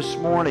lesson this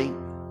morning.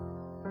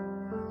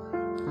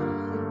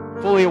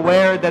 Fully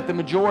aware that the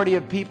majority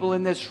of people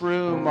in this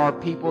room are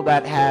people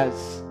that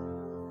has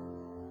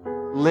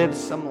lived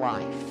some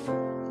life.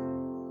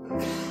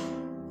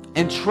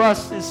 And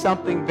trust is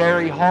something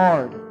very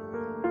hard.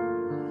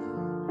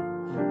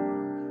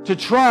 To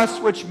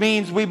trust, which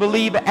means we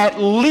believe at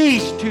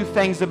least two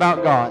things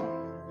about God.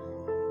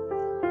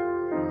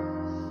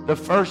 The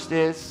first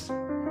is,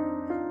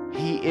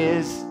 He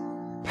is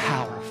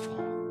powerful.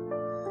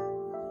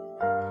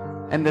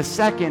 And the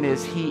second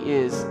is, He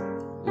is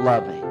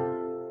loving.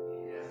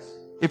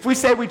 If we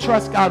say we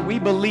trust God, we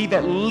believe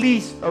at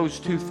least those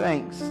two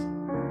things.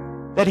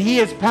 That He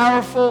is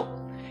powerful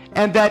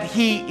and that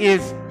He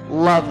is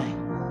loving.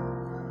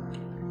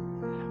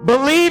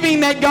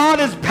 Believing that God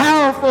is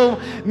powerful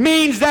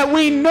means that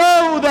we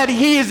know that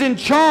He is in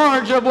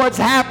charge of what's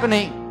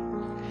happening.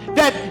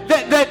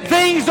 That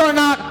things are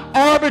not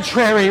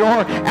arbitrary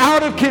or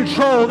out of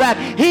control. That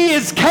He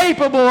is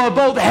capable of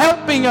both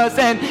helping us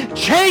and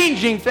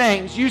changing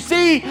things. You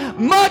see,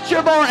 much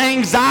of our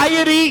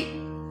anxiety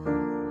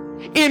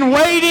in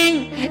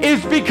waiting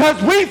is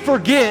because we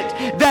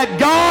forget that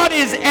God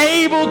is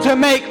able to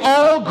make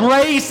all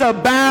grace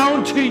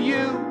abound to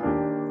you.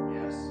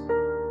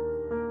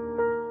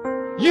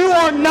 You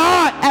are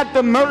not at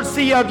the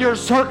mercy of your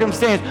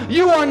circumstance.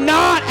 You are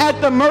not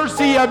at the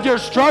mercy of your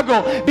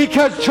struggle,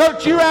 because,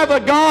 church, you have a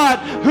God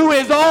who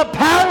is all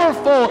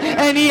powerful,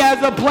 and He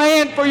has a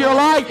plan for your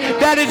life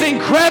that is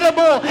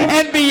incredible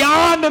and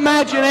beyond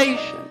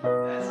imagination.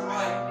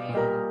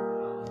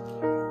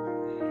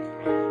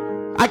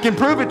 I can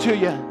prove it to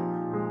you.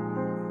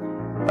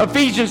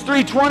 Ephesians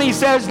 3:20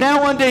 says,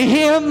 "Now unto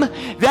Him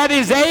that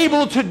is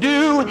able to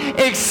do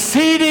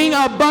exceeding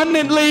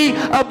abundantly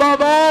above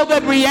all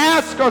that we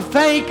ask or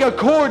think,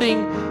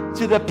 according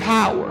to the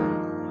power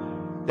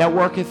that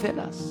worketh in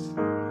us."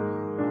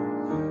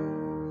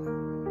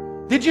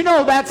 Did you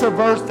know that's a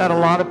verse that a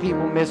lot of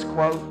people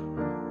misquote?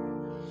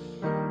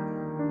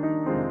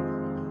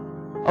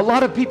 A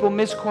lot of people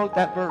misquote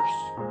that verse.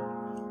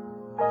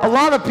 A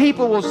lot of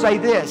people will say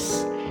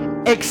this: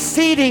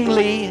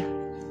 exceedingly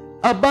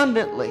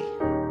abundantly,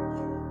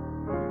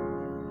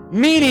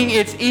 meaning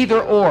it's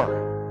either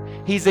or.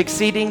 He's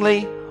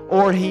exceedingly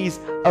or He's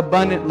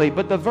abundantly.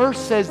 But the verse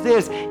says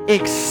this: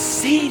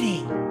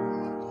 exceeding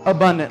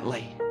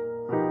abundantly.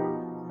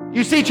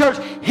 You see, church,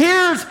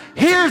 here's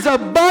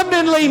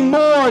abundantly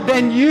more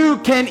than you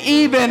can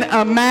even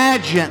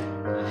imagine.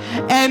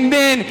 And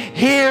then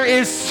here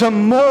is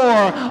some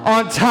more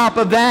on top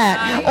of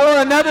that.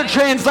 Or another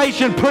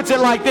translation puts it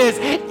like this: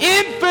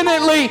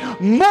 infinitely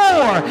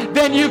more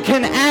than you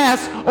can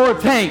ask or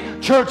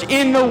think. Church,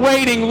 in the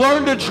waiting,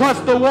 learn to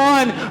trust the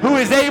one who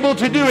is able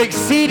to do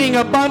exceeding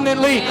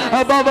abundantly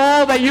above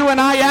all that you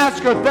and I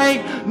ask or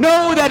think.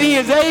 Know that He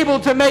is able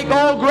to make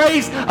all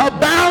grace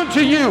abound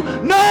to you.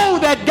 Know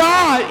that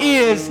God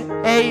is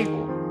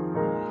able.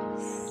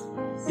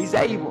 He's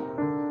able.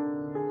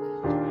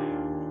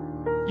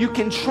 You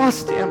can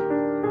trust Him.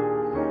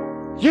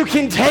 You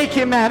can take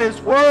Him at His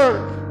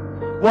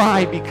word.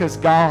 Why? Because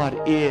God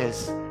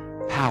is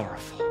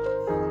powerful.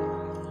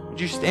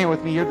 Would you stand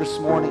with me here this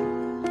morning?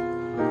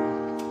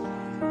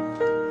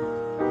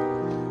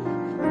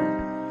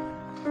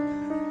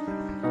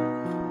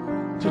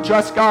 To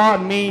trust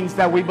God means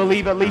that we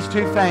believe at least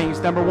two things.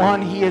 Number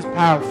one, He is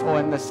powerful.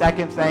 And the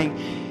second thing,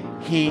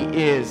 He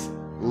is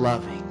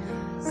loving.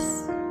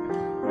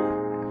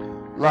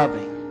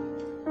 Loving.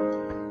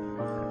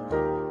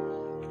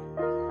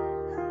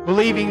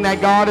 Believing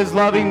that God is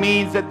loving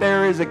means that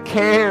there is a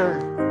care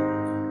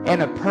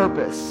and a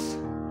purpose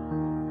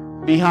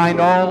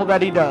behind all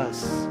that He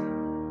does.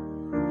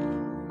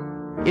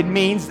 It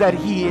means that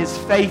He is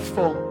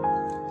faithful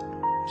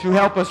to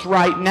help us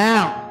right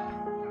now,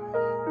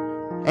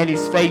 and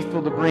He's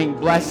faithful to bring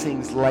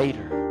blessings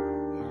later.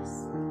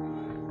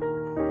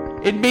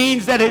 It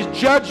means that His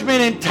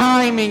judgment and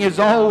timing is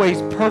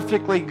always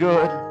perfectly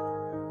good.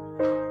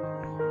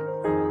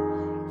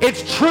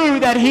 It's true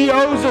that He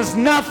owes us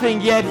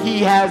nothing, yet He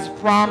has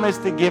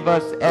promised to give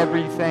us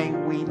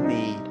everything we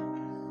need.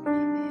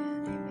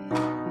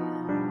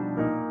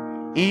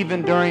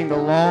 Even during the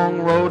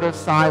long road of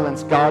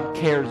silence, God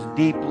cares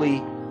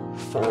deeply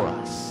for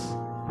us.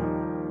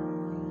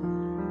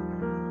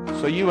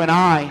 So you and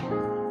I,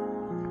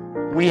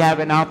 we have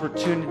an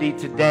opportunity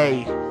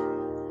today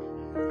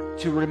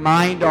to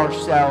remind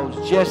ourselves,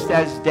 just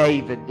as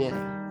David did,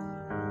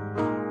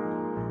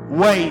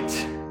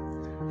 wait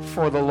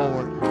for the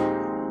Lord.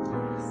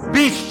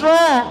 Be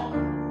strong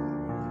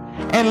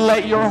and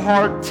let your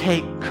heart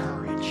take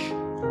courage.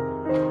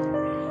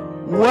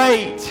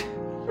 Wait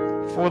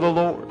for the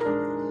Lord.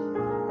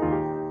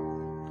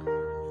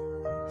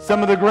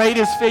 Some of the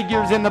greatest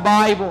figures in the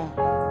Bible: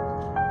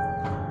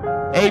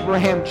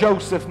 Abraham,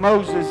 Joseph,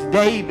 Moses,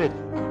 David,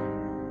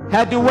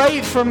 had to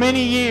wait for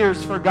many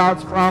years for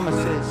God's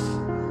promises.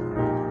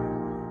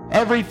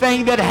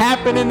 Everything that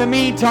happened in the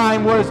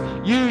meantime was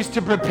used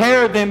to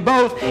prepare them,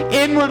 both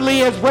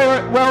inwardly as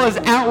well as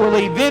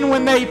outwardly. Then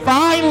when they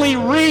finally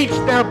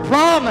reached their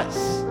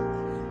promise,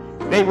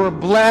 they were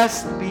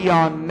blessed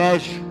beyond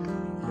measure.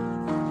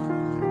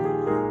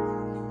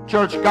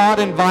 Church, God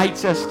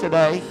invites us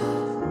today.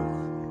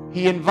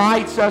 He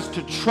invites us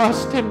to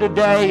trust Him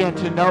today and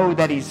to know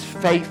that He's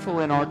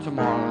faithful in our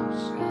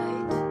tomorrows.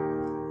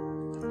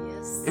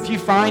 If you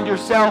find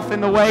yourself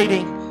in the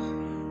waiting,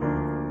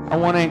 I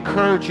want to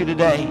encourage you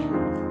today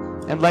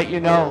and let you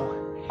know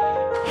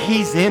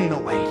He's in the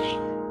waiting.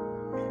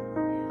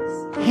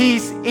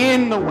 He's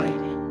in the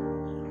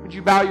waiting. Would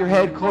you bow your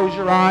head, close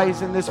your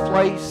eyes in this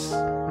place?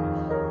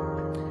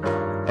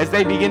 As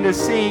they begin to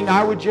sing,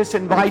 I would just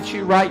invite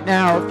you right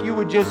now, if you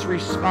would just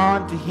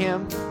respond to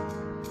Him.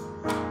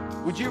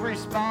 Would you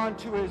respond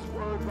to His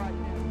word right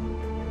now?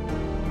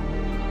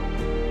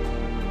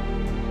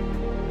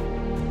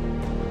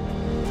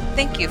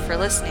 Thank you for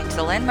listening to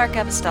the Landmark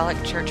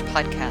Apostolic Church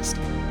podcast.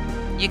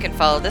 You can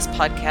follow this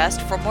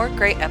podcast for more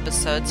great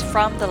episodes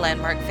from the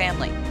Landmark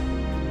family.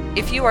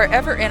 If you are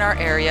ever in our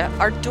area,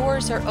 our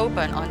doors are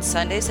open on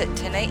Sundays at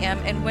 10 a.m.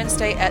 and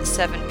Wednesday at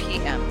 7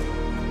 p.m.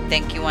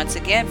 Thank you once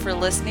again for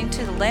listening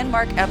to the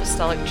Landmark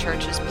Apostolic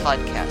Church's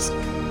podcast.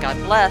 God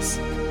bless.